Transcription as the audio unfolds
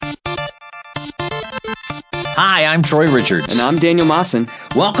Hi, I'm Troy Richards. And I'm Daniel Mawson.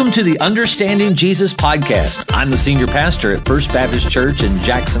 Welcome to the Understanding Jesus podcast. I'm the senior pastor at First Baptist Church in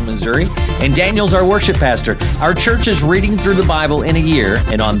Jackson, Missouri, and Daniel's our worship pastor. Our church is reading through the Bible in a year,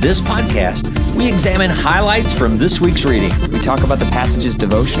 and on this podcast, we examine highlights from this week's reading. We talk about the passages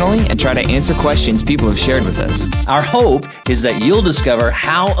devotionally and try to answer questions people have shared with us. Our hope is that you'll discover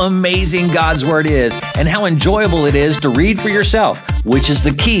how amazing God's Word is and how enjoyable it is to read for yourself, which is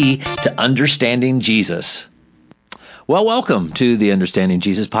the key to understanding Jesus. Well, welcome to the Understanding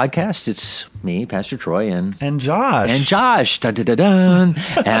Jesus podcast. It's me, Pastor Troy, and Josh. Da-da-da-dun.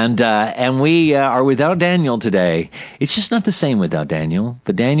 and we are without Daniel today. It's just not the same without Daniel.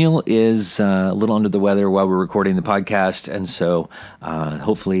 But Daniel is a little under the weather while we're recording the podcast, and so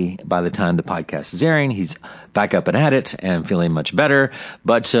hopefully by the time the podcast is airing, he's back up and at it and feeling much better.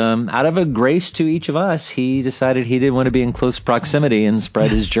 But out of a grace to each of us, he decided he didn't want to be in close proximity and spread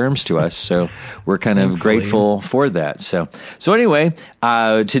his germs to us. So we're kind of grateful for that. So anyway,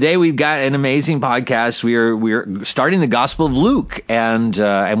 today we've got an amazing podcast. We're starting the Gospel of Luke, and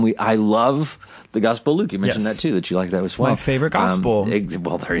I love the Gospel of Luke. You mentioned that too, that you like that as well. My favorite gospel.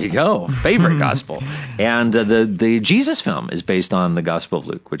 Well, there you go. Favorite gospel. And the Jesus film is based on the Gospel of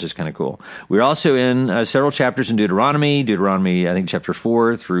Luke, which is kind of cool. We're also in several chapters in Deuteronomy, I think chapter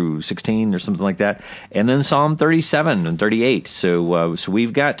 4 through 16 or something like that. And then Psalm 37 and 38. So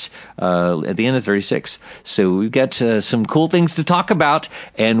we've got, at the end of 36. So we've got some cool things to talk about,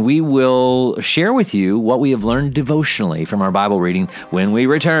 and we will share with you what we have learned devotionally from our Bible reading when we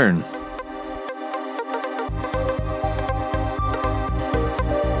return.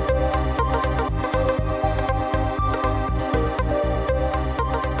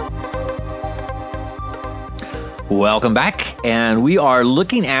 Welcome back, and we are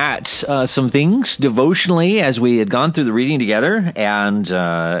looking at some things devotionally as we had gone through the reading together, and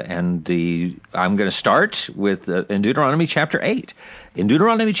I'm going to start with in Deuteronomy chapter 8. In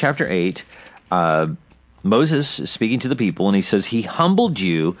Deuteronomy chapter 8, Moses is speaking to the people, and he says, "He humbled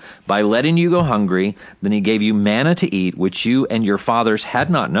you by letting you go hungry, then he gave you manna to eat, which you and your fathers had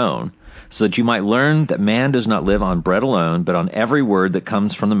not known, so that you might learn that man does not live on bread alone, but on every word that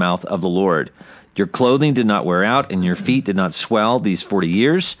comes from the mouth of the Lord. Your clothing did not wear out, and your feet did not swell these 40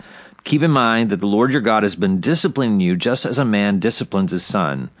 years. Keep in mind that the Lord your God has been disciplining you just as a man disciplines his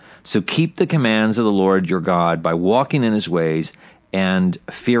son. So keep the commands of the Lord your God by walking in his ways and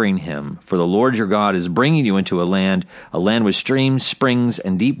fearing him. For the Lord your God is bringing you into a land with streams, springs,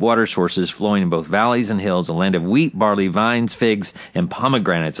 and deep water sources flowing in both valleys and hills, a land of wheat, barley, vines, figs, and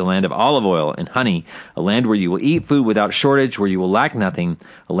pomegranates, a land of olive oil and honey, a land where you will eat food without shortage, where you will lack nothing,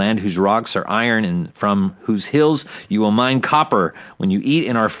 a land whose rocks are iron and from whose hills you will mine copper. When you eat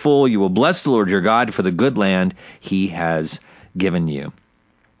and are full, you will bless the Lord your God for the good land he has given you."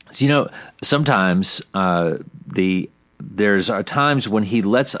 So, sometimes there's times when he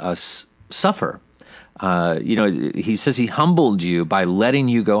lets us suffer. He says he humbled you by letting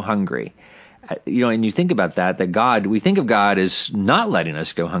you go hungry. And you think about that God, we think of God as not letting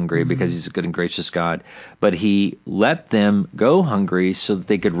us go hungry because he's a good and gracious God, but he let them go hungry so that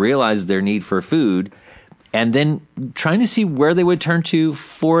they could realize their need for food, and then trying to see where they would turn to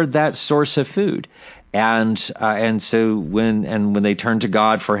for that source of food. And so when they turn to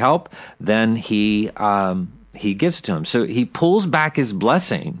God for help, then he gives it to him. So he pulls back his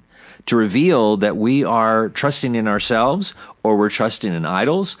blessing to reveal that we are trusting in ourselves, or we're trusting in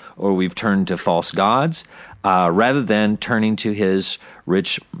idols, or we've turned to false gods, rather than turning to his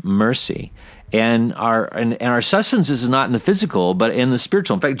rich mercy. And our sustenance is not in the physical, but in the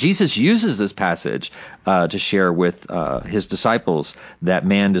spiritual. In fact, Jesus uses this passage to share with his disciples that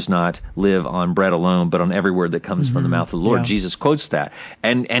man does not live on bread alone, but on every word that comes from the mouth of the Lord. Yeah. Jesus quotes that,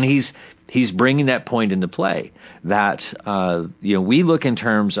 and he's bringing that point into play. That we look in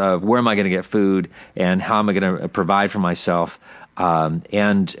terms of where am I going to get food and how am I going to provide for myself. And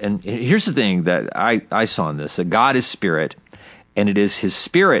here's the thing that I saw in this: that God is spirit. And it is his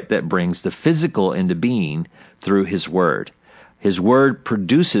spirit that brings the physical into being through his word. His word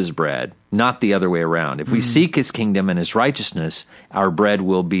produces bread, not the other way around. If we seek his kingdom and his righteousness, our bread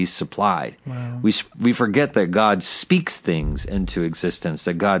will be supplied. Wow. We forget that God speaks things into existence,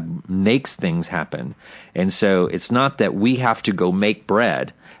 that God makes things happen. And so it's not that we have to go make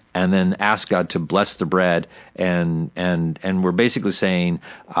bread and then ask God to bless the bread, and we're basically saying,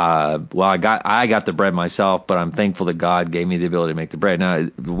 well, I got the bread myself, but I'm thankful that God gave me the ability to make the bread. Now,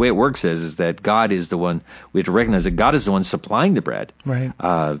 the way it works is that God is the one. We have to recognize that God is the one supplying the bread, right?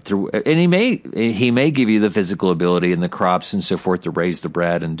 And He may give you the physical ability and the crops and so forth to raise the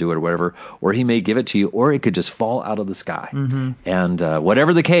bread and do it or whatever, or He may give it to you, or it could just fall out of the sky. Mm-hmm. And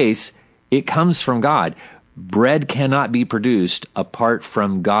whatever the case, it comes from God. bread cannot be produced apart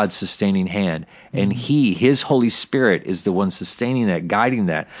from God's sustaining hand. And his Holy Spirit is the one sustaining that, guiding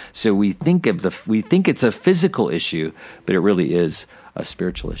that. So we think it's a physical issue, but it really is a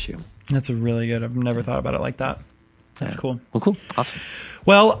spiritual issue. That's really good. I've never thought about it like that. That's cool. Well, cool. Awesome.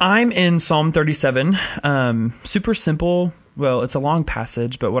 Well, I'm in Psalm 37. Super simple. Well, it's a long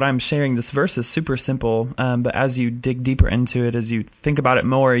passage, but what I'm sharing, this verse is super simple. But as you dig deeper into it, as you think about it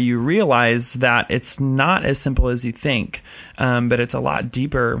more, you realize that it's not as simple as you think, but it's a lot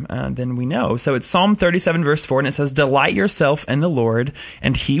deeper than we know. So it's Psalm 37, verse 4, and it says, "Delight yourself in the Lord,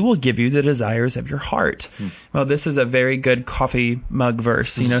 and he will give you the desires of your heart." Well, this is a very good coffee mug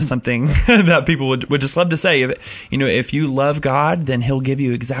verse, something that people would just love to say. If you love God, then he'll give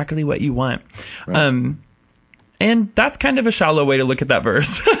you exactly what you want. Right. And that's kind of a shallow way to look at that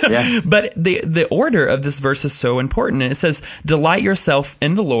verse. Yeah. But the order of this verse is so important. It says, "Delight yourself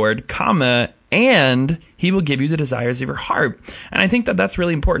in the Lord, and he will give you the desires of your heart." And I think that that's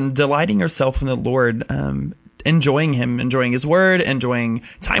really important. Delighting yourself in the Lord, enjoying him, enjoying his word, enjoying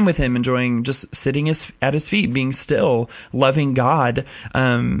time with him, enjoying just sitting at his feet, being still, loving God.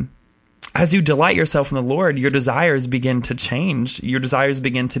 As you delight yourself in the Lord, your desires begin to change. Your desires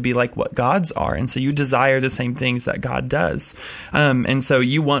begin to be like what God's are. And so you desire the same things that God does. And so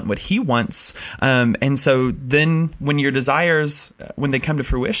you want what he wants. And so then when your desires, when they come to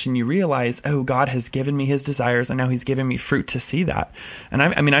fruition, you realize, oh, God has given me his desires, and now he's given me fruit to see that. And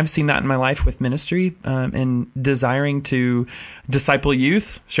I've seen that in my life with ministry, and desiring to disciple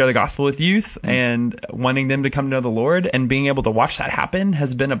youth, share the gospel with youth, and wanting them to come to know the Lord, and being able to watch that happen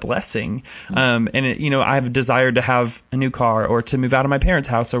has been a blessing. I've desired to have a new car or to move out of my parents'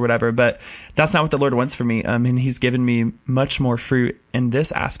 house or whatever, but that's not what the Lord wants for me. And he's given me much more fruit in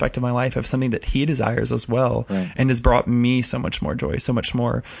this aspect of my life of something that he desires as well, right, and has brought me so much more joy, so much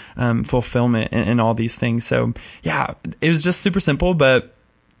more fulfillment in all these things. So yeah, it was just super simple, but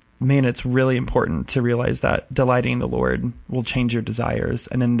man, it's really important to realize that delighting in the Lord will change your desires.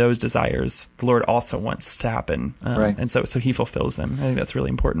 And then those desires, the Lord also wants to happen. Right. And so he fulfills them. I think that's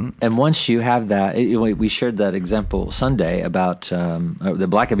really important. And once you have that, we shared that example Sunday about the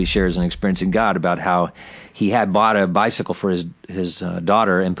Blackaby shares an experience in God about how he had bought a bicycle for his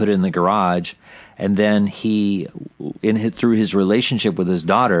daughter and put it in the garage. And then he, through his relationship with his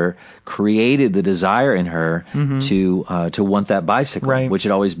daughter, created the desire in her to want that bicycle, right, which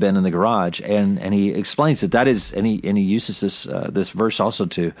had always been in the garage. And he explains that is, and he uses this verse also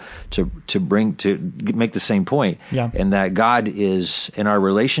to make the same point. Yeah. And that God is, in our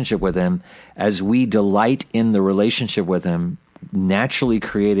relationship with him, as we delight in the relationship with him, naturally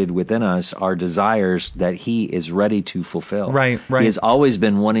created within us are desires that he is ready to fulfill. Right. He has always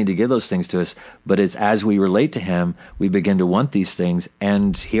been wanting to give those things to us, but it's as we relate to him, we begin to want these things,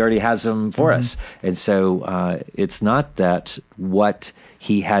 and he already has them for us. And so it's not that what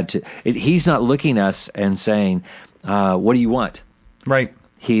he had to, he's not looking at us and saying, what do you want? Right.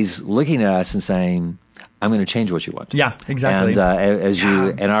 He's looking at us and saying, I'm going to change what you want. Yeah, exactly. And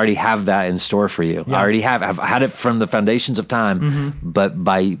I already have that in store for you. Yeah. I've had it from the foundations of time, but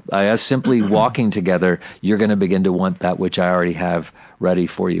by us simply walking together, you're going to begin to want that which I already have ready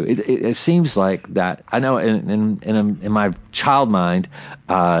for you. It seems like that. I know in my child mind,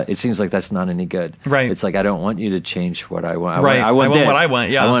 it seems like that's not any good. Right. It's like, I don't want you to change what I want. I want what I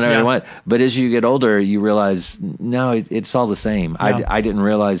want. Yeah. I want what I want. But as you get older, you realize, no, it's all the same. Yeah. I didn't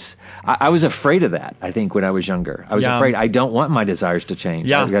realize. I was afraid of that, I think, when I was younger. I was afraid. I don't want my desires to change.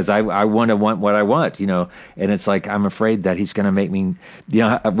 Yeah. Because I want to want what I want, and it's like, I'm afraid that he's going to make me,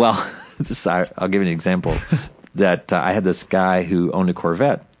 I'll give you an example. That I had this guy who owned a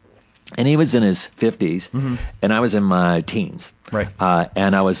Corvette, and he was in his 50s, and I was in my teens. Right.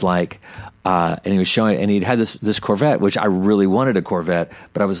 And I was like, and he was showing, and he'd had this Corvette, which I really wanted a Corvette,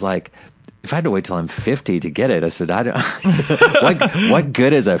 but I was like, if I had to wait till I'm 50 to get it, I said, I don't. what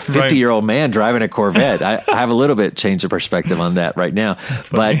good is a 50-year-old man driving a Corvette? I have a little bit change of perspective on that right now.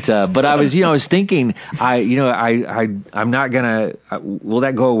 But I was thinking, I'm not gonna. Will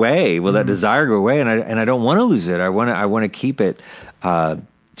that go away? Will that desire go away? And I don't want to lose it. I want to keep it.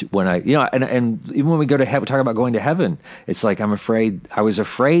 When and even when we go to heaven, talk about going to heaven, it's like I was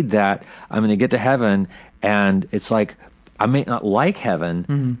afraid that I'm going to get to heaven, and it's like, I may not like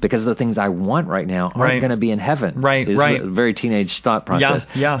heaven because the things I want right now aren't going to be in heaven. Right. It's a very teenage thought process.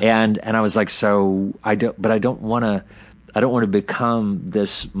 Yeah. And I was like, so I don't want to become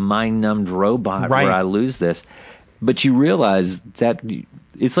this mind-numbed robot where I lose this. But you realize that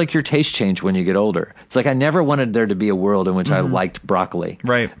it's like your taste change when you get older. It's like I never wanted there to be a world in which I liked broccoli.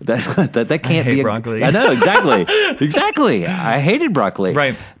 Right. That can't hate be broccoli. I know, exactly. Exactly. I hated broccoli.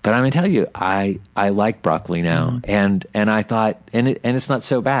 Right. But I'm going to tell you, I like broccoli now. And I thought, and it's not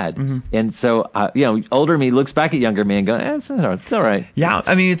so bad. And so, older me looks back at younger me and goes, it's all right. Yeah,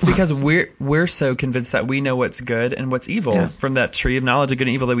 I mean, it's because we're so convinced that we know what's good and what's evil from that tree of knowledge of good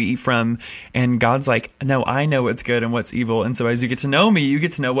and evil that we eat from. And God's like, no, I know what's good and what's evil. And so as you get to know me, you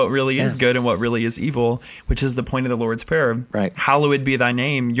get to know what really is good and what really is evil, which is the point of the Lord's Prayer. Right. Hallowed be thy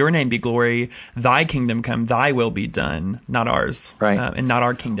name, your name be glory, thy kingdom come, thy will be done, not ours, right. And not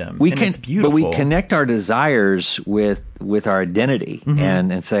our kingdom. It's beautiful. But we connect our desires with our identity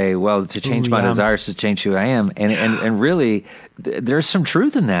and say, well, to change my desires to change who I am. And really, there's some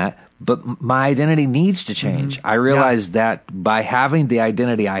truth in that. But my identity needs to change. I realized that by having the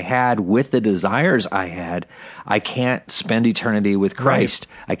identity I had with the desires I had, I can't spend eternity with Christ.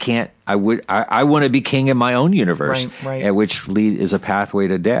 Right. I want to be king in my own universe, which is a pathway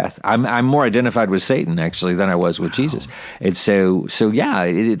to death. I'm more identified with Satan actually than I was with Jesus. And so yeah,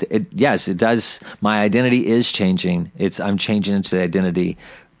 yes, it does. My identity is changing. I'm changing into the identity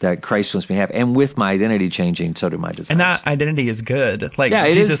that Christ wants me to have, and with my identity changing, so do my desires. And that identity is good. Like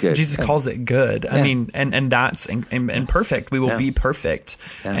Jesus calls it good. I mean, and that's and perfect. We will be perfect,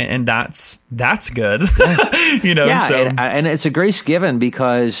 and that's good. And it's a grace given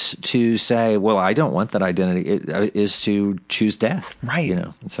because to say, well, I don't want that identity, is to choose death, right?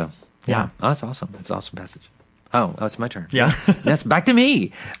 And so oh, that's awesome. That's an awesome passage. Oh, it's my turn. Yeah, that's back to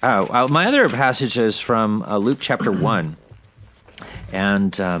me. My other passage is from Luke chapter 1.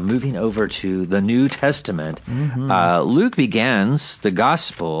 And moving over to the New Testament, Luke begins the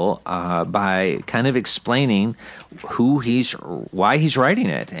gospel by kind of explaining why he's writing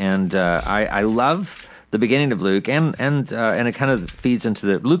it. And I love the beginning of Luke, and it kind of feeds into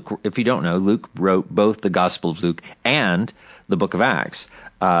the Luke. If you don't know, Luke wrote both the Gospel of Luke and the Book of Acts.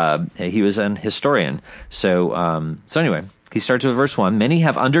 He was an historian. So anyway. He starts with verse 1. Many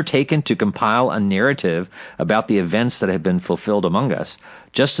have undertaken to compile a narrative about the events that have been fulfilled among us,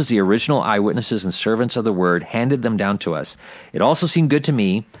 just as the original eyewitnesses and servants of the word handed them down to us. It also seemed good to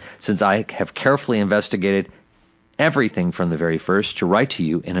me, since I have carefully investigated everything from the very first, to write to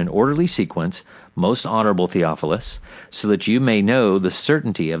you in an orderly sequence, most honorable Theophilus, so that you may know the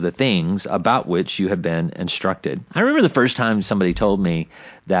certainty of the things about which you have been instructed. I remember the first time somebody told me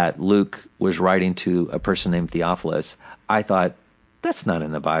that Luke was writing to a person named Theophilus. I thought, that's not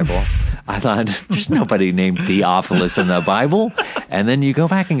in the Bible. I thought, there's nobody named Theophilus in the Bible. And then you go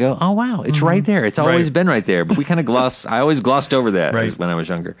back and go, oh, wow, it's right there. It's always been right there. But we kind of I always glossed over that when I was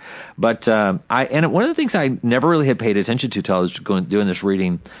younger. But and one of the things I never really had paid attention to until I was doing this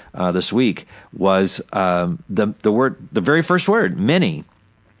reading this week was the very first word, many.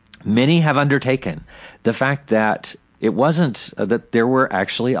 Many have undertaken. The fact that it wasn't that there were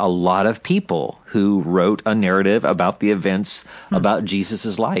actually a lot of people who wrote a narrative about the events about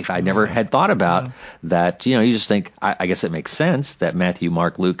Jesus' life. I never had thought about that. You just think, I guess it makes sense that Matthew,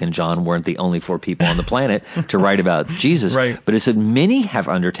 Mark, Luke, and John weren't the only 4 people on the planet to write about Jesus. Right. But it said many have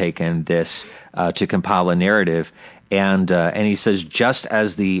undertaken this to compile a narrative. And he says, just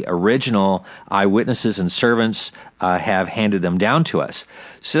as the original eyewitnesses and servants have handed them down to us.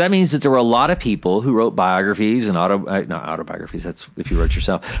 So that means that there were a lot of people who wrote biographies and not autobiographies, that's if you wrote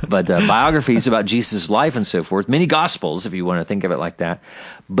yourself, but biographies about Jesus' life and so forth. Many gospels, if you want to think of it like that.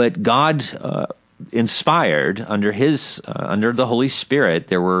 But God inspired under the Holy Spirit,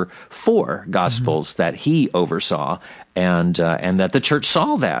 there were 4 gospels that he oversaw, and that the church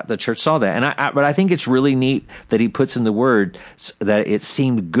saw that. But I think it's really neat that he puts in the word that it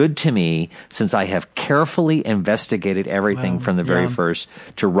seemed good to me, since I have carefully investigated everything from the very first,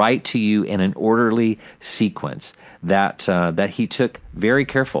 to write to you in an orderly sequence that he took very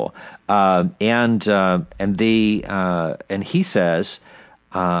careful. And he says,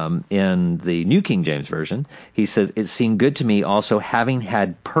 in the New King James Version, he says, it seemed good to me also, having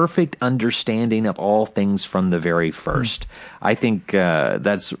had perfect understanding of all things from the very first. I think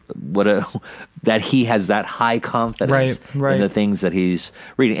that's that he has that high confidence in the things that he's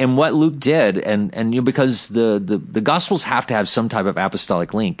reading. And what Luke did, and because the Gospels have to have some type of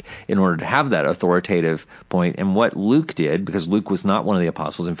apostolic link in order to have that authoritative point. And what Luke did, because Luke was not one of the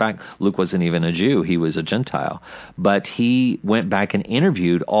apostles. In fact, Luke wasn't even a Jew. He was a Gentile. But he went back and interviewed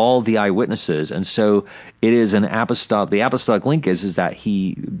interviewed all the eyewitnesses. And so it is the apostolic link is that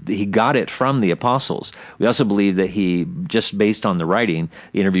he got it from the apostles. We also believe that he, just based on the writing,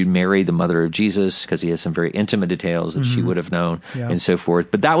 he interviewed Mary, the mother of Jesus, because he has some very intimate details that she would have known, and so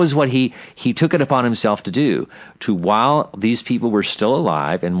forth. But that was what he took it upon himself to do, while these people were still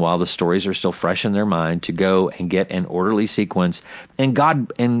alive and while the stories are still fresh in their mind, to go and get an orderly sequence. And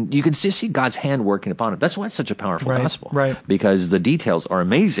you can see God's hand working upon it. That's why it's such a powerful gospel, right? Because the details are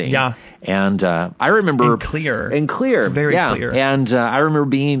amazing. Yeah. And I remember clear, very clear. And I remember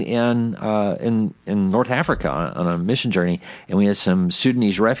being in North Africa on a mission journey, and we had some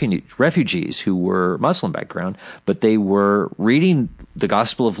Sudanese refugees who were Muslim background, but they were reading the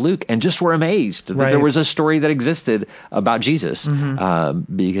Gospel of Luke and just were amazed that there was a story that existed about Jesus,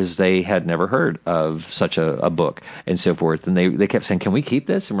 because they had never heard of such a book and so forth. And they kept saying, "Can we keep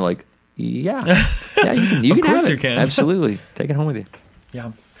this?" And we're like, "Yeah, you can. Of course have it. You can. Absolutely, take it home with you."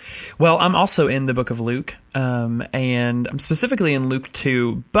 Yeah. Well, I'm also in the book of Luke, and I'm specifically in Luke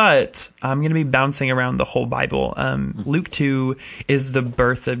 2, but I'm going to be bouncing around the whole Bible. Luke 2 is the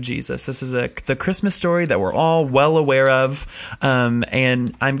birth of Jesus. This is the Christmas story that we're all well aware of,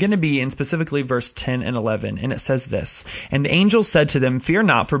 and I'm going to be in specifically verse 10 and 11, and it says this: "And the angel said to them, 'Fear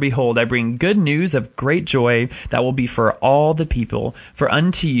not, for behold, I bring good news of great joy that will be for all the people. For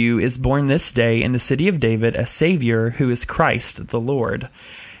unto you is born this day in the city of David a Savior, who is Christ the Lord.'"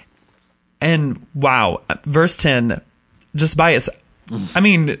 And wow, verse 10, just by its,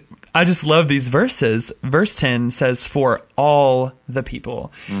 I just love these verses. Verse 10 says, "For all the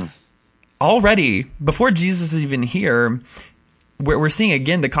people." Already, before Jesus is even here, we're seeing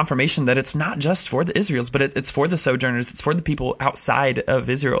again the confirmation that it's not just for the Israelites, but it's for the sojourners. It's for the people outside of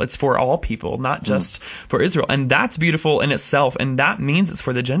Israel. It's for all people, not just for Israel. And that's beautiful in itself. And that means it's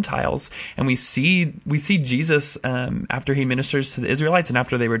for the Gentiles. And we see Jesus, after he ministers to the Israelites and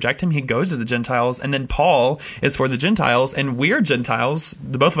after they reject him, he goes to the Gentiles. And then Paul is for the Gentiles, and we're Gentiles,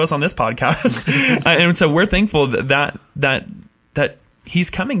 the both of us on this podcast. And so we're thankful that he's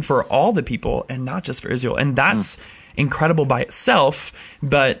coming for all the people and not just for Israel. And that's incredible by itself,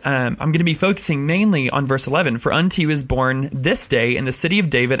 but I'm going to be focusing mainly on verse 11. "For unto you is born this day in the city of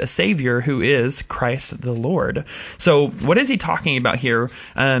David a Savior, who is Christ the Lord." So what is he talking about here?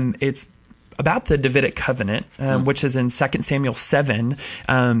 It's about the Davidic covenant, which is in 2 Samuel 7.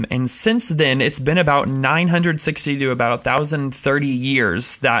 And since then, it's been about 960 to about 1,030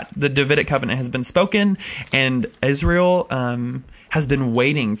 years that the Davidic covenant has been spoken, and Israel has been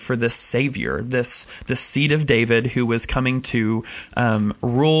waiting for this Savior, this seed of David who was coming to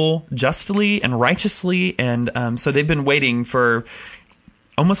rule justly and righteously. And so they've been waiting for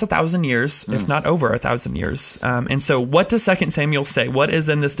almost 1,000 years, if not over 1,000 years. And so what does 2 Samuel say? What is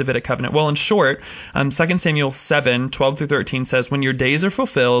in this Davidic covenant? Well, in short, 2 Samuel 7, 12 through 13 says, "When your days are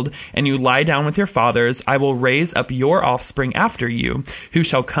fulfilled and you lie down with your fathers, I will raise up your offspring after you, who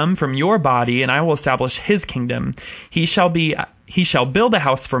shall come from your body, and I will establish his kingdom. He shall build a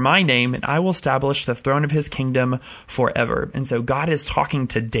house for my name, and I will establish the throne of his kingdom forever." And so God is talking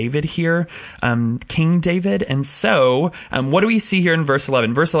to David here, King David. And so what do we see here in verse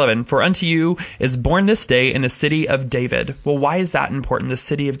 11? Verse 11, "For unto you is born this day in the city of David." Well, why is that important, the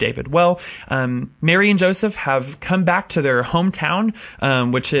city of David? Well, Mary and Joseph have come back to their hometown,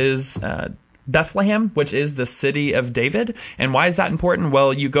 which is Bethlehem, which is the city of David. And why is that important?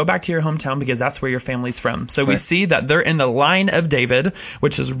 Well, you go back to your hometown because that's where your family's from. So we see that they're in the line of David,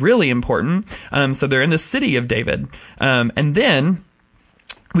 which is really important. So they're in the city of David. And then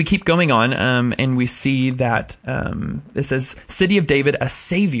we keep going on, and we see that it says city of David, a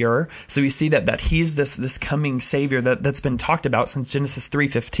Savior. So we see that he's this coming Savior that's been talked about since Genesis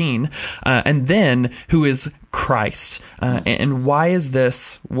 3:15, and then who is Christ. And why is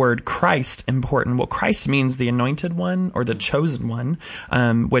this word Christ important? Well, Christ means the anointed one or the chosen one,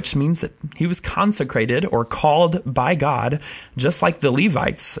 which means that he was consecrated or called by God, just like the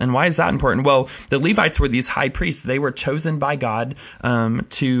Levites. And why is that important? Well, the Levites were these high priests. They were chosen by God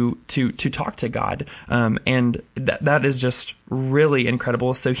to talk to God, and that is just really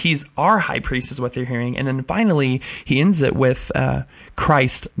incredible. So he's our high priest, is what they're hearing. And then finally, he ends it with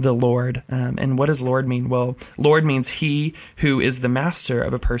Christ the Lord. And what does Lord mean? Well, Lord means he who is the master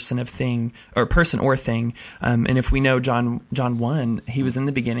of a person or thing. And if we know John 1, he was in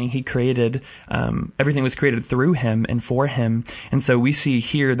the beginning. He created everything was created through him and for him. And so we see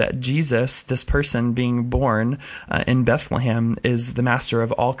here that Jesus, this person being born in Bethlehem, is the master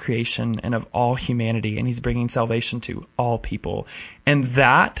of all creation and of all humanity, and he's bringing salvation to all people. And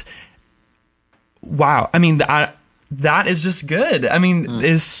that, wow, I mean, that is just good. I mean, it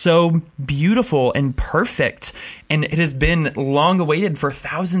is so beautiful and perfect, and it has been long awaited for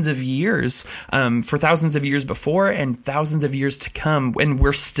thousands of years before and thousands of years to come, and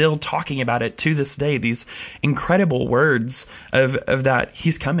we're still talking about it to this day. These incredible words of that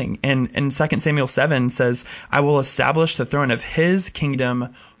he's coming. And 2 Samuel 7 says, "I will establish the throne of his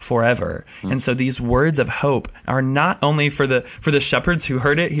kingdom forever." And so these words of hope are not only for the shepherds who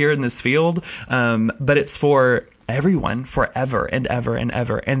heard it here in this field, but it's for everyone forever and ever and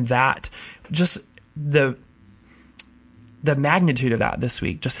ever. And that just the magnitude of that this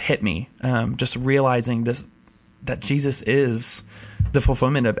week just hit me. Just realizing that Jesus is the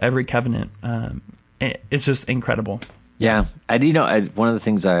fulfillment of every covenant. It's just incredible. Yeah. And one of the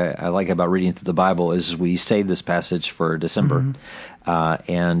things I like about reading through the Bible is we save this passage for December.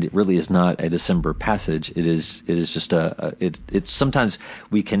 And it really is not a December passage. It is just it's sometimes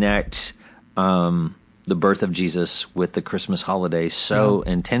we connect the birth of Jesus with the Christmas holiday so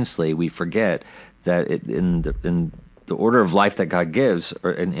intensely we forget that in the order of life that God gives,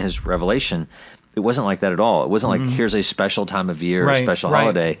 or in his revelation, it wasn't like that at all. It wasn't like, here's a special time of year, a special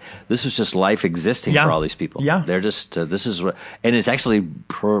holiday. This was just life existing for all these people. Yeah. They're just, this is what, and it's actually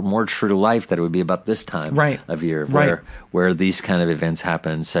more true to life that it would be about this time of year where these kind of events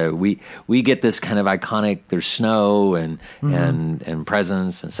happen. So we get this kind of iconic, there's snow and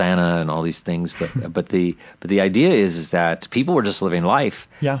presents and Santa and all these things. But the idea is that people were just living life.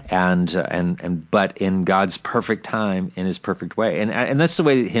 Yeah. But in God's perfect time, in his perfect way. And that's the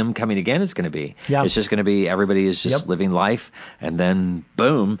way him coming again is going to be. Yeah. It's just going to be everybody is just living life, and then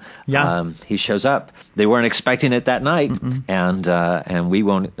boom, he shows up. They weren't expecting it that night, and we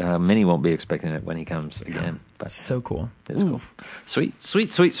won't. Many won't be expecting it when he comes again. But so cool. It's cool. Sweet.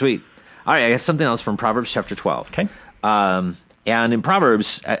 All right, I got something else from Proverbs chapter 12. Okay. And in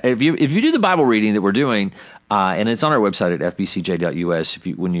Proverbs, if you do the Bible reading that we're doing, and it's on our website at fbcj.us.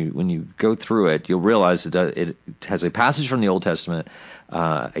 When you go through it, you'll realize that it has a passage from the Old Testament,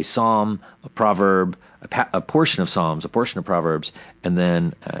 a psalm, a proverb, a portion of Psalms, a portion of Proverbs, and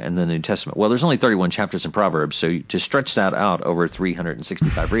then the New Testament. Well, there's only 31 chapters in Proverbs, so to stretch that out over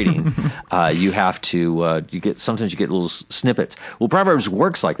 365 readings, you have to sometimes you get little snippets. Well, Proverbs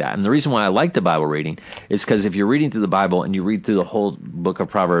works like that, and the reason why I like the Bible reading is because if you're reading through the Bible and you read through the whole book of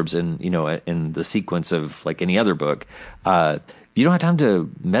Proverbs in the sequence of like any other book, you don't have time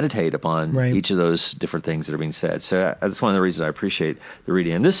to meditate upon each of those different things that are being said. So that's one of the reasons I appreciate the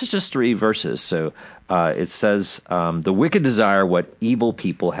reading. And this is just 3 verses. So it says, the wicked desire what evil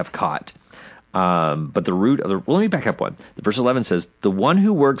people have caught. But the root of the... Well, let me back up one. The verse 11 says, the one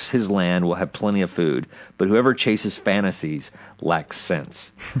who works his land will have plenty of food, but whoever chases fantasies lacks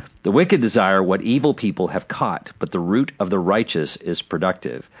sense. The wicked desire what evil people have caught, but the root of the righteous is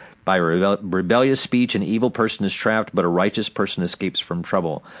productive. By rebellious speech, an evil person is trapped, but a righteous person escapes from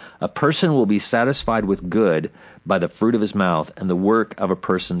trouble. A person will be satisfied with good by the fruit of his mouth, and the work of a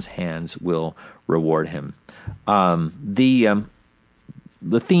person's hands will reward him. The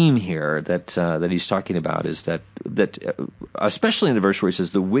theme here that he's talking about is that especially in the verse where he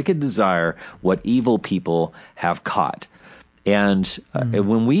says, the wicked desire what evil people have caught. And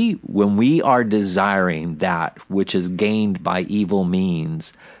when we are desiring that which is gained by evil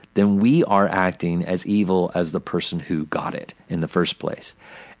means, then we are acting as evil as the person who got it in the first place.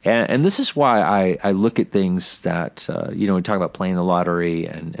 And this is why I look at things that we talk about playing the lottery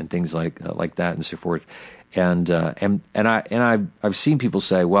and things like that and so forth. And I've seen people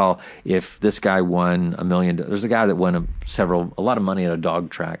say, well, if this guy won $1 million, there's a guy that won a lot of money at a dog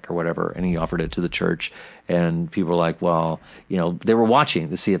track or whatever, and he offered it to the church, and people were like, well, they were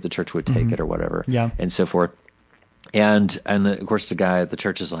watching to see if the church would take it or whatever, and so forth. And of course, the guy at the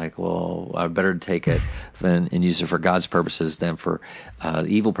church is like, well, I better take it and use it for God's purposes than for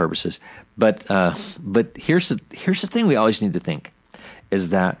evil purposes. But here's the thing we always need to think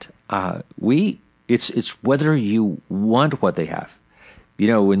is that it's whether you want what they have.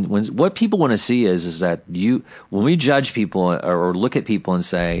 When what people want to see is that when we judge people or look at people and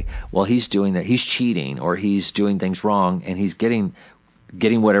say, well, he's doing that, he's cheating, or he's doing things wrong, and he's getting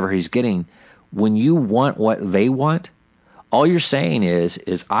whatever he's getting. When you want what they want, all you're saying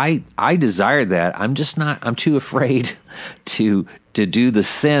is I desire that. I'm too afraid to do the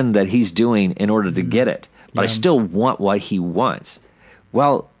sin that he's doing in order to get it. But I still want what he wants.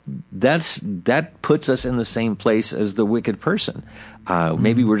 Well, that puts us in the same place as the wicked person.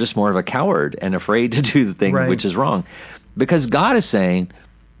 Maybe we're just more of a coward and afraid to do the thing which is wrong. Because God is saying,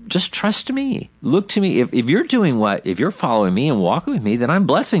 just trust me. Look to me. If you're if you're following me and walking with me, then I'm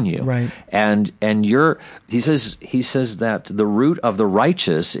blessing you. Right. And he says that the root of the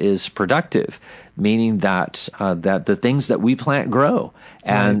righteous is productive. meaning that that the things that we plant grow,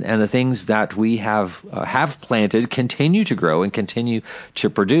 and the things that we have planted continue to grow and continue to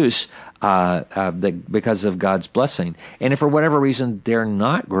produce because of God's blessing. And if for whatever reason they're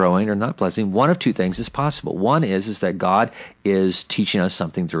not growing or not blessing, one of two things is possible. One is that God is teaching us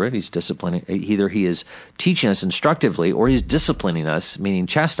something through it. He's disciplining. Either He is teaching us instructively, or He's disciplining us, meaning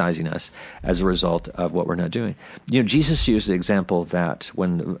chastising us as a result of what we're not doing. Jesus used the example that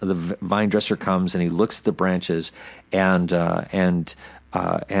when the vine dresser comes and he looks at the branches and the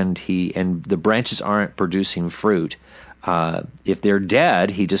branches aren't producing fruit. If they're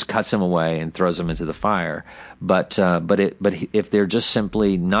dead, he just cuts them away and throws them into the fire. But if they're just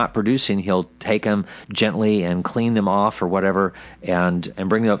simply not producing, he'll take them gently and clean them off or whatever, and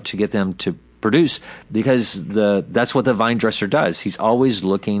bring them up to get them to produce, because that's what the vine dresser does. He's always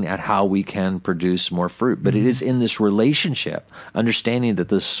looking at how we can produce more fruit. But it is in this relationship, understanding that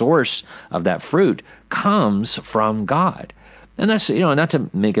the source of that fruit comes from God. And that's, not to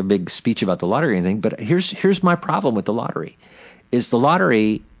make a big speech about the lottery or anything, but here's my problem with the lottery. Is the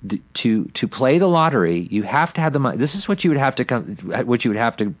lottery, to play the lottery, you have to have the money. This is what you would have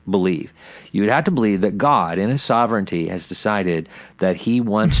to believe. You would have to believe that God, in His sovereignty, has decided that He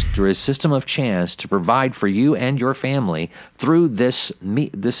wants, through a system of chance, to provide for you and your family through this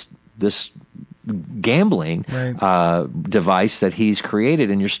gambling device that He's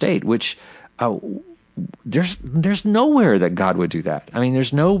created in your state, which there's nowhere that God would do that. I mean,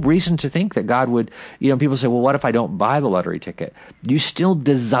 there's no reason to think that God would, people say, well, what if I don't buy the lottery ticket? You still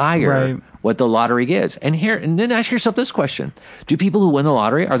desire what the lottery gives. And then ask yourself this question. Do people who win the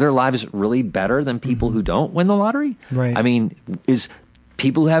lottery, are their lives really better than people who don't win the lottery? Right. I mean, is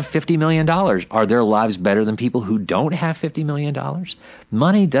people who have $50 million, are their lives better than people who don't have $50 million?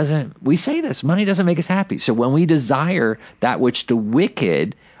 Money doesn't make us happy. So when we desire that which the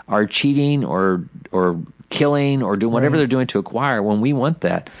wicked are cheating or killing or doing whatever they're doing to acquire, when we want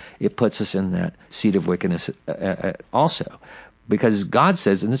that, it puts us in that seat of wickedness also. Because God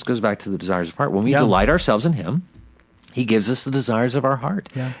says, and this goes back to the desires of heart, when we delight ourselves in Him, He gives us the desires of our heart.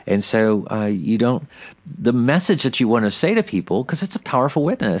 Yeah. And so the message that you want to say to people, because it's a powerful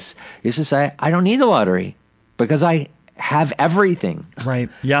witness, is to say, I don't need the lottery because I have everything. Right.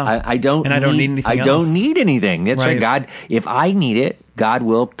 Yeah. I don't need anything else. I don't need anything. That's right. God, if I need it, God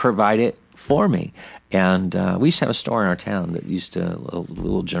will provide it for me. And we used to have a store in our town that used to, a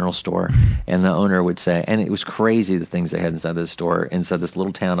little general store, and the owner would say, and it was crazy the things they had inside this store, inside this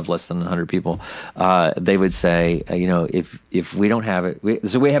little town of less than 100 people. They would say, if we don't have it,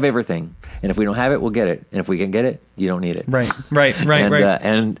 we have everything, and if we don't have it, we'll get it, and if we can get it, you don't need it. Right.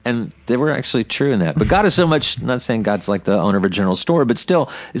 And they were actually true in that. But God is so much, not saying God's like the owner of a general store, but still,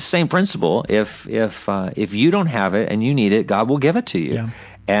 it's the same principle. If you don't have it and you need it, God will give it to you. Yeah.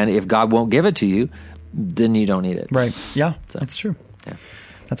 And if God won't give it to you, then you don't need it. Right. Yeah, that's true. Yeah.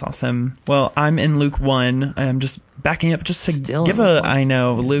 That's awesome. Well, I'm in Luke 1. I'm just backing up just to give I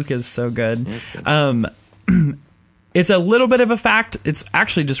know, Luke is so good. It's a little bit of a fact. It's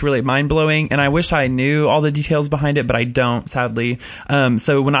actually just really mind-blowing, and I wish I knew all the details behind it, but I don't, sadly.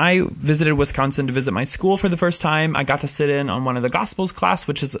 So when I visited Wisconsin to visit my school for the first time, I got to sit in on one of the Gospels class,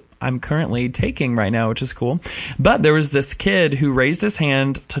 which is I'm currently taking right now, which is cool. But there was this kid who raised his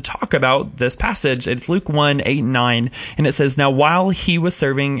hand to talk about this passage. It's Luke 1, 8 and 9, and it says, "Now while he was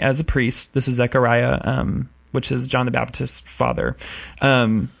serving as a priest," this is Zechariah, which is John the Baptist's father,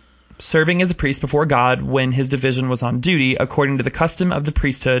 serving as a priest before God when his division was on duty, according to the custom of the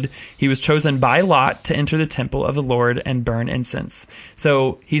priesthood, he was chosen by lot to enter the temple of the Lord and burn incense.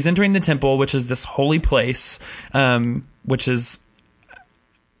 So he's entering the temple, which is this holy place, which is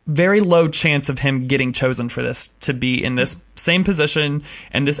very low chance of him getting chosen for this, to be in this same position.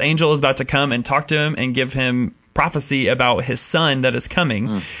 And this angel is about to come and talk to him and give him prophecy about his son that is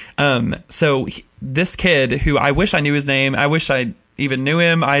coming. So this kid, who I wish I knew his name, I wish I even knew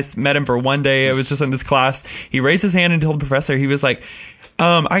him. I met him for one day. I was just in this class. He raised his hand and told the professor, he was like,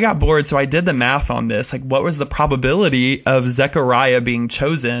 I got bored, so I did the math on this. Like, what was the probability of Zechariah being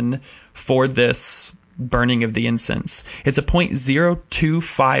chosen for this burning of the incense? It's a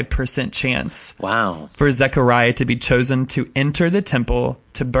 0.025% chance. Wow. For Zechariah to be chosen to enter the temple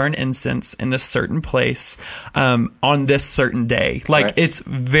to burn incense in this certain place on this certain day. Like, It's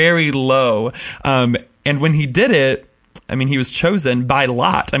very low. And when he did it, I mean, he was chosen by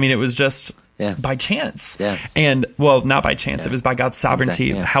lot. I mean, it was just by chance. Yeah. And, well, not by chance. It was by God's sovereignty.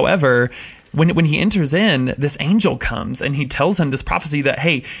 Exactly, yeah. However, when he enters in, this angel comes and he tells him this prophecy that,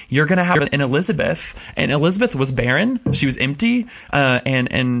 hey, you're going to have an Elizabeth. And Elizabeth was barren. She was empty.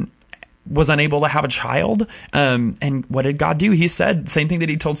 And was unable to have a child. And what did God do? He said same thing that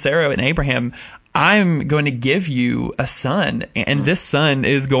he told Sarah and Abraham. I'm going to give you a son, and this son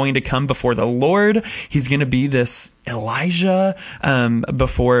is going to come before the Lord. He's going to be this Elijah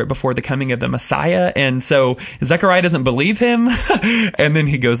before the coming of the Messiah. And so Zechariah doesn't believe him, and then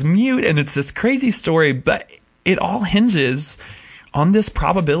he goes mute, and it's this crazy story, but it all hinges on this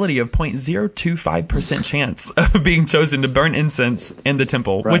probability of 0.025% chance of being chosen to burn incense in the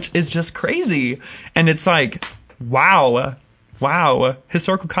temple, right. which is just crazy. And it's like, wow,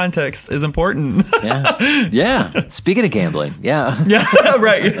 historical context is important. Yeah. Speaking of gambling, yeah,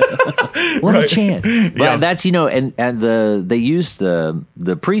 Right. what Right. a chance. But Yeah. that's, and they used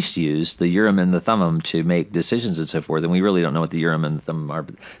the priest used the Urim and the Thummim to make decisions and so forth, and we really don't know what the Urim and the Thummim are,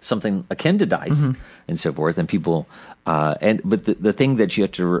 but something akin to dice and so forth. And people, but the thing that you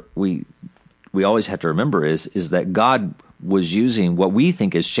have to we always have to remember is that God was using what we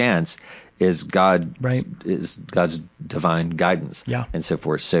think is chance is God's divine guidance, and so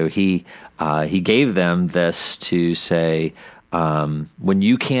forth. So he gave them this to say, when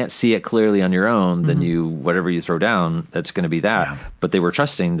you can't see it clearly on your own, then whatever you throw down, that's going to be that. Yeah. But they were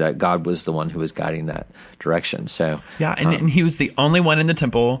trusting that God was the one who was guiding that direction. So and he was the only one in the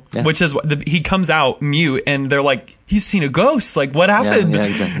temple, which is he comes out mute, and they're like, he's seen a ghost. Like, what happened? Yeah,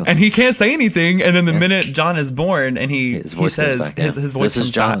 exactly. And he can't say anything. And then the minute John is born, and he says his voice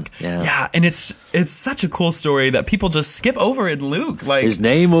comes back. Yeah, and it's such a cool story that people just skip over in Luke. Like, his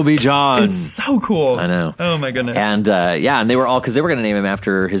name will be John. It's so cool. I know. Oh my goodness. And and they were all, because they were going to name him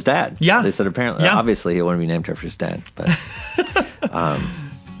after his dad. Yeah. They said apparently, obviously he wouldn't be named after his dad, but.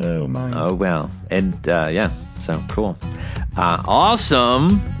 Oh my. Oh well, and so cool,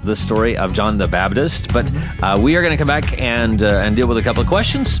 awesome. The story of John the Baptist, but we are going to come back and deal with a couple of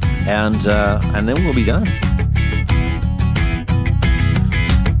questions, and then we'll be done.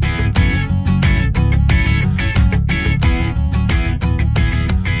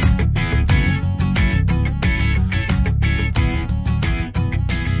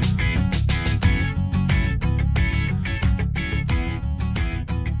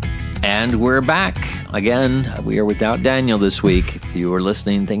 And we're back. Again, we are without Daniel this week. If you were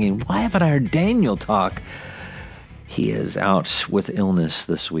listening thinking, why haven't I heard Daniel talk? He is out with illness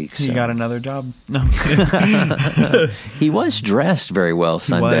this week. So. He got another job. No. He was dressed very well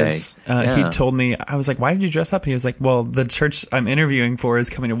Sunday. He told me, I was like, why did you dress up? And he was like, well, the church I'm interviewing for is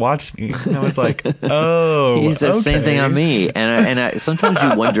coming to watch me. And I was like, oh, he said the same thing on me. And sometimes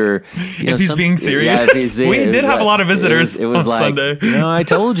you wonder if he's being serious. Yeah, we did have a lot of visitors it was on like, Sunday. I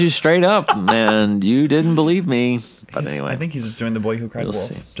told you straight up, and you didn't believe me. But anyway, I think he's just doing The Boy Who Cried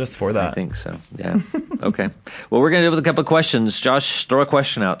Wolf just for that. I think so. Yeah. Okay. Well, we're going to do with a couple of questions. Josh, throw a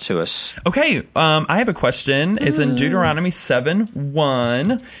question out to us. Okay. I have a question. It's in Deuteronomy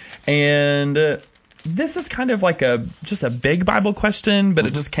 7:1, and this is kind of like just a big Bible question, but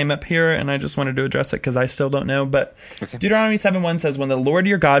it just came up here, and I just wanted to address it because I still don't know. But Deuteronomy 7:1 says, when the Lord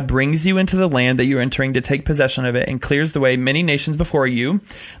your God brings you into the land that you're entering to take possession of it and clears the way many nations before you,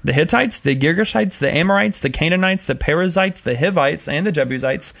 the Hittites, the Girgashites, the Amorites, the Canaanites, the Perizzites, the Hivites, and the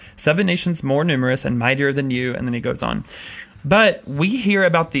Jebusites, 7 nations more numerous and mightier than you. And then he goes on. But we hear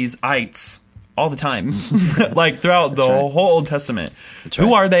about these ites all the time, like throughout the whole Old Testament. That's right.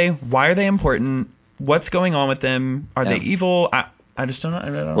 Who are they? Why are they important? What's going on with them? Are they evil? I just don't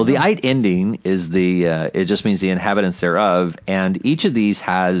know. Well, the ite ending is it just means the inhabitants thereof, and each of these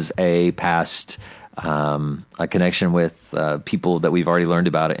has a past a connection with people that we've already learned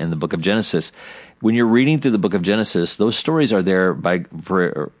about in the book of Genesis. When you're reading through the book of Genesis, those stories are there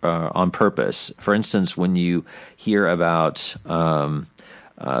on purpose. For instance, when you hear about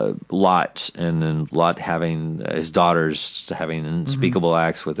Lot, and then Lot having his daughters having unspeakable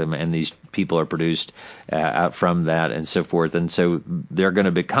acts with him, and these people are produced out from that and so forth, and so they're going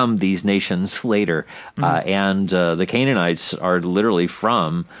to become these nations later. And the Canaanites are literally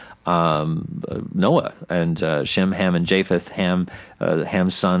from Noah and Shem, Ham, and Japheth.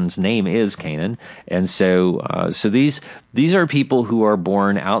 Ham's son's name is Canaan, and so these are people who are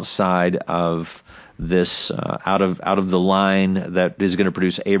born outside of this out of the line that is going to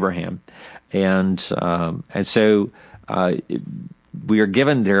produce Abraham, and so we are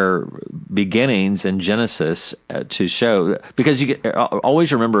given their beginnings in Genesis to show, because you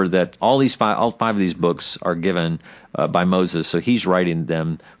always remember that all 5 of these books are given by Moses. So he's writing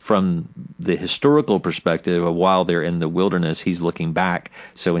them from the historical perspective of while they're in the wilderness. He's looking back.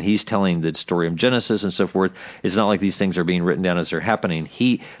 So when he's telling the story of Genesis and so forth, it's not like these things are being written down as they're happening.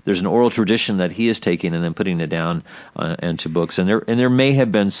 There's an oral tradition that he is taking and then putting it down into books. And there may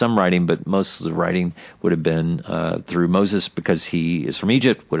have been some writing, but most of the writing would have been through Moses, because he is from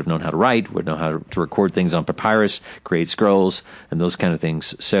Egypt, would have known how to write, would know how to record things on papyrus, create scrolls, and those kind of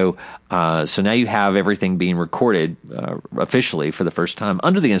things. So now you have everything being recorded officially for the first time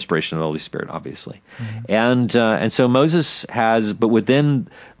under the inspiration of the Holy Spirit, obviously. Mm-hmm. And so Moses has, but within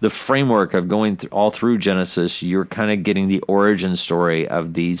the framework of going all through Genesis, you're kind of getting the origin story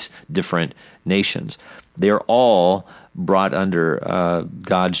of these different nations. They're all brought under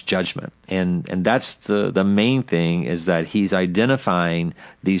God's judgment. And that's the main thing, is that he's identifying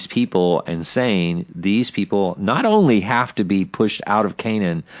these people and saying these people not only have to be pushed out of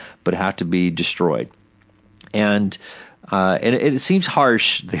Canaan, but have to be destroyed. And it seems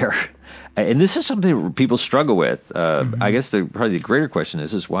harsh there. And this is something people struggle with. I guess probably the greater question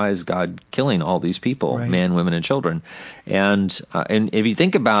is why is God killing all these people, right, men, women, and children? And if you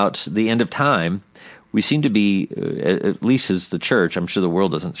think about the end of time, we seem to be, at least as the church, I'm sure the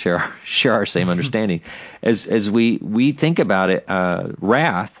world doesn't share our same understanding, as we think about it,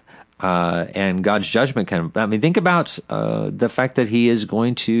 wrath and God's judgment think about the fact that he is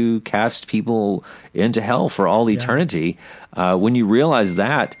going to cast people into hell for all eternity. When you realize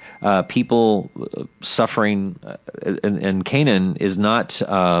that people suffering in Canaan is not,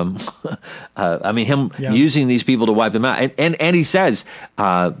 using these people to wipe them out. And he says,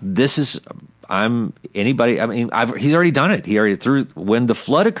 this is, he's already done it. When the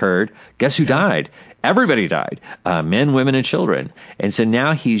flood occurred, guess who died? Everybody died, men, women, and children. And so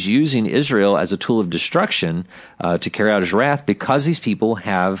now he's using Israel as a tool of destruction to carry out his wrath, because these people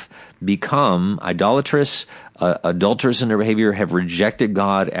have become idolatrous, adulterous in their behavior, have rejected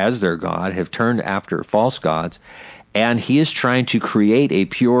God as their God, have turned after false gods, and he is trying to create a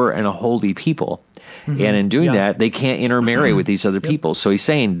pure and a holy people. Mm-hmm. And in doing that, they can't intermarry with these other people. So he's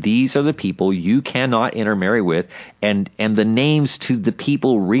saying these are the people you cannot intermarry with, and the names to the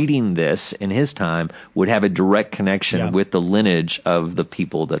people reading this in his time would have a direct connection with the lineage of the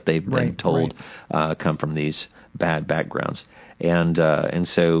people that they've been told come from these bad backgrounds. And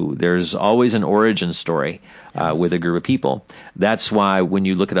so there's always an origin story with a group of people. That's why when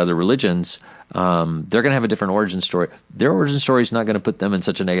you look at other religions, they're going to have a different origin story. Their origin story is not going to put them in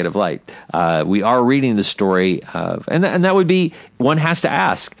such a negative light. We are reading the story, and that would be, one has to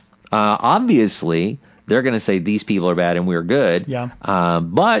ask. Obviously, they're going to say these people are bad and we're good. Yeah.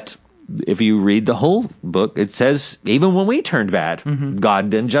 But if you read the whole book, it says even when we turned bad, God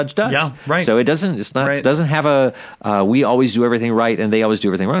didn't judge us. Yeah, right. So it doesn't have we always do everything right and they always do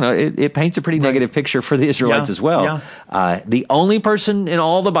everything wrong. No, it paints a pretty negative picture for the Israelites as well. Yeah. The only person in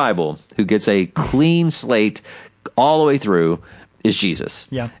all the Bible who gets a clean slate all the way through is Jesus.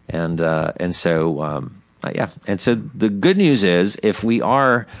 Yeah. And so the good news is, if we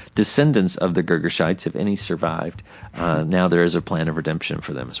are descendants of the Girgashites, if any survived, now there is a plan of redemption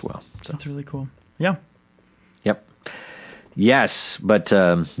for them as well. So that's really cool. Yeah. Yep. Yes, but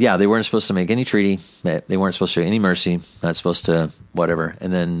they weren't supposed to make any treaty. They weren't supposed to show any mercy. Not supposed to whatever.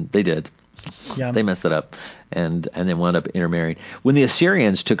 And then they did. Yeah. They messed it up and then wound up intermarrying. When the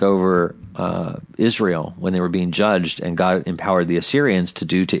Assyrians took over Israel, when they were being judged, and God empowered the Assyrians to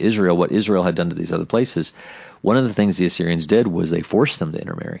do to Israel what Israel had done to these other places, one of the things the Assyrians did was they forced them to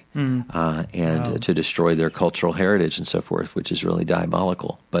intermarry to destroy their cultural heritage and so forth, which is really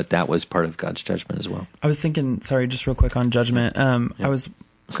diabolical. But that was part of God's judgment as well. I was thinking, sorry, just real quick on judgment. I was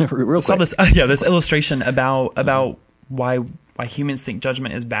real saw quick. This illustration about why humans think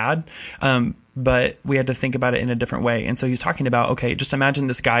judgment is bad, but we had to think about it in a different way. And so he's talking about, okay, just imagine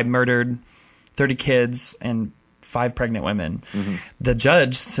this guy murdered 30 kids and 5 pregnant women. Mm-hmm. The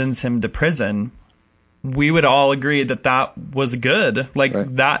judge sends him to prison. We would all agree that was good. Like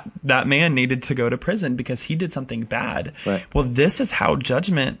that man needed to go to prison because he did something bad. Right. Well, this is how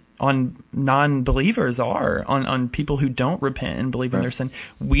judgment on non-believers are, on people who don't repent and believe in their sin.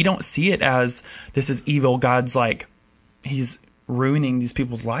 We don't see it as this is evil. God's like, he's ruining these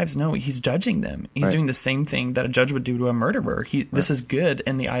people's lives. No, he's judging them. He's doing the same thing that a judge would do to a murderer. This is good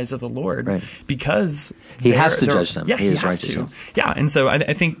in the eyes of the Lord because he has to judge them. Yeah, he has to. Yeah, and so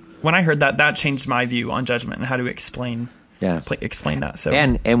I think when I heard that changed my view on judgment and how to explain that. So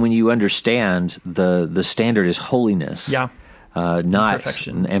and when you understand the standard is holiness. Yeah. not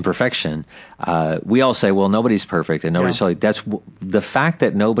perfection. and perfection. We all say, well, nobody's perfect and nobody's holy. That's the fact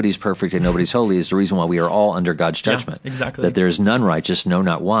that nobody's perfect and nobody's holy is the reason why we are all under God's judgment. Yeah, exactly. That there is none righteous, no,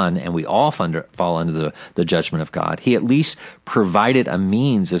 not one, and we all fall under the judgment of God. He at least provided a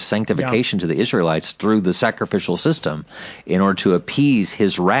means of sanctification to the Israelites through the sacrificial system in order to appease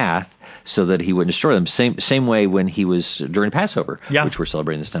his wrath, so that he wouldn't destroy them. Same way when he was during Passover, which we're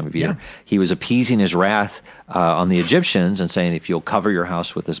celebrating this time of year. Yeah. He was appeasing his wrath on the Egyptians and saying, if you'll cover your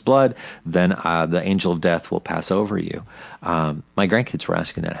house with this blood, then the angel of death will pass over you. My grandkids were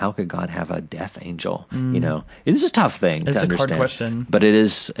asking that. How could God have a death angel? It is a tough thing to understand. It's a hard question. But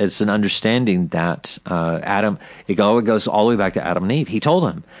it's an understanding that Adam, it goes all the way back to Adam and Eve. He told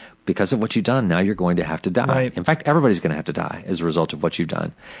them, because of what you've done, now you're going to have to die. Right. In fact, everybody's going to have to die as a result of what you've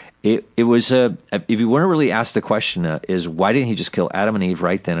done. It was if you want to really ask the question is why didn't he just kill Adam and Eve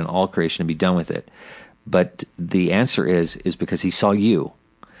right then and all creation and be done with it? But the answer is because he saw you.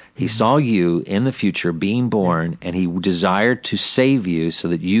 He saw you in the future being born, and he desired to save you so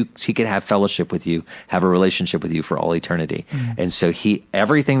that he could have fellowship with you, have a relationship with you for all eternity. And so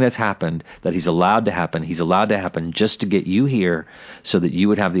everything that's happened, that he's allowed to happen just to get you here so that you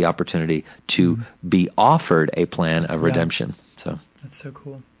would have the opportunity to be offered a plan of redemption. So that's so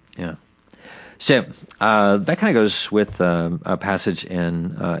cool. Yeah. So that kind of goes with a passage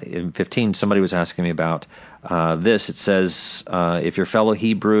in 15. Somebody was asking me about this. It says, if your fellow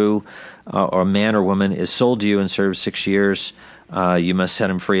Hebrew or man or woman is sold to you and serves 6 years, you must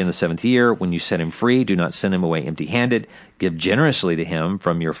set him free in the 7th year. When you set him free, do not send him away empty-handed. Give generously to him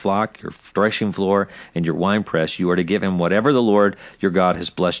from your flock, your threshing floor, and your winepress. You are to give him whatever the Lord your God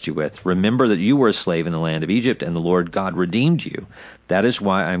has blessed you with. Remember that you were a slave in the land of Egypt, and the Lord God redeemed you. That is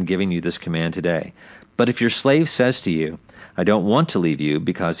why I am giving you this command today. But if your slave says to you, I don't want to leave you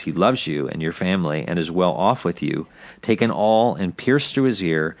because he loves you and your family and is well off with you, take an awl and pierce through his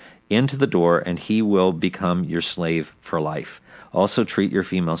ear into the door, and he will become your slave for life. Also treat your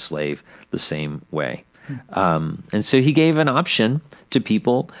female slave the same way. And so he gave an option to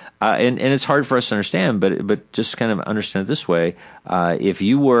people, and it's hard for us to understand, but just kind of understand it this way. If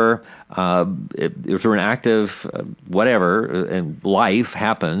you were if you're an active whatever, and life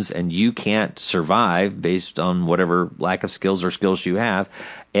happens, and you can't survive based on whatever lack of skills or skills you have,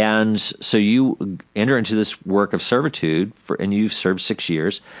 and so you enter into this work of servitude, and you've served 6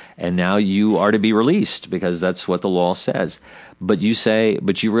 years, and now you are to be released because that's what the law says. But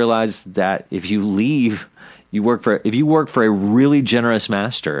you realize that if you leave, if you work for a really generous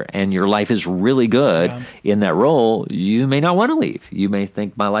master and your life is really good in that role, you may not want to leave. You may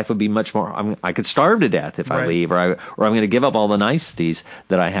think my life would be much more. I could starve to death if I leave, or I'm going to give up all the niceties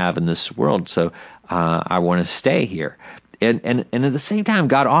that I have in this world. So I want to stay here. And at the same time,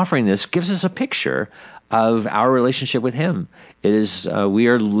 God offering this gives us a picture of our relationship with him. It is we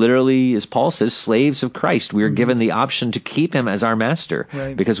are literally, as Paul says, slaves of Christ. We are given the option to keep him as our master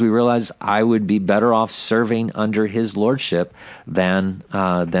because we realize I would be better off serving under his lordship than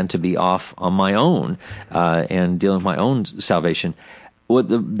to be off on my own and dealing with my own salvation. What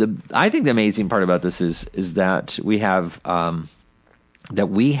I think the amazing part about this is that we have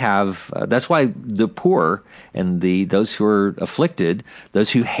that's why the poor and those who are afflicted, those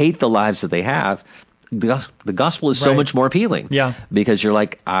who hate the lives that they have, the gospel is so much more appealing. Yeah. Because you're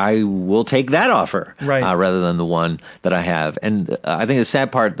like, I will take that offer rather than the one that I have. And I think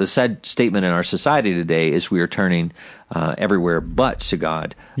the sad statement in our society today is we are turning everywhere but to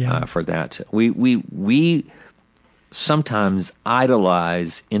God for that. We sometimes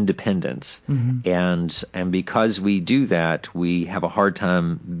idolize independence, and because we do that, we have a hard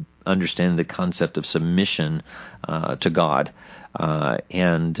time understanding the concept of submission to God.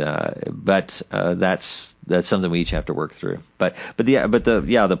 But that's something we each have to work through. But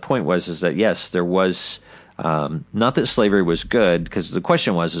the point was that yes, there was not that slavery was good, because the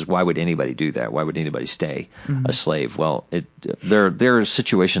question was why would anybody do that? Why would anybody stay a slave? Well, there are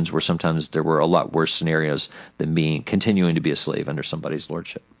situations where sometimes there were a lot worse scenarios than continuing to be a slave under somebody's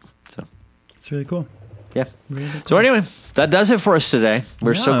lordship. So it's really cool. Yeah. Really cool. So anyway, that does it for us today.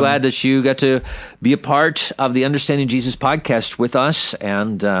 We're so glad that you got to be a part of the Understanding Jesus podcast with us.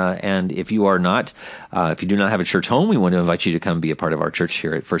 And if you are not, if you do not have a church home, we want to invite you to come be a part of our church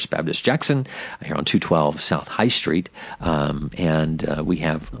here at First Baptist Jackson, here on 212 South High Street. And we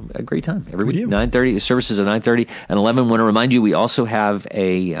have a great time every week. 9:30 services at 9:30 and 11. Want to remind you, we also have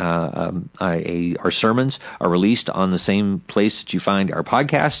our sermons are released on the same place that you find our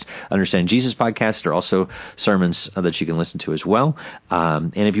podcast, Understand Jesus podcast. There are also sermons that you can listen to as well.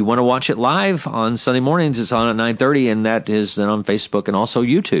 And if you want to watch it live on Sunday mornings, it's on at 9:30, and that is then on Facebook and also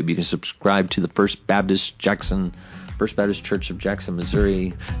YouTube. You can subscribe to the First Baptist Jackson First Baptist Church of Jackson,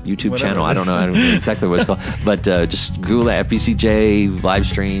 Missouri YouTube Whatever channel. it I is. don't know exactly what it's called, but just Google that FBCJ live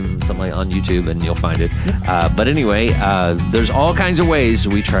stream, something like on YouTube, and you'll find it. But anyway, there's all kinds of ways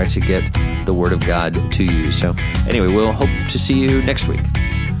we try to get the Word of God to you. So anyway, we'll hope to see you next week.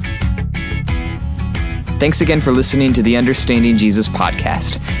 Thanks again for listening to the Understanding Jesus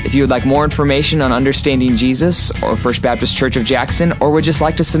podcast. If you would like more information on Understanding Jesus or First Baptist Church of Jackson, or would just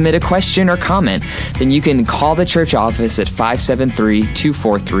like to submit a question or comment, then you can call the church office at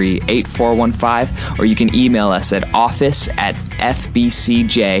 573-243-8415, or you can email us at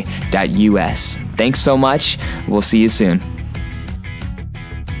office@fbcj.us. Thanks so much. We'll see you soon.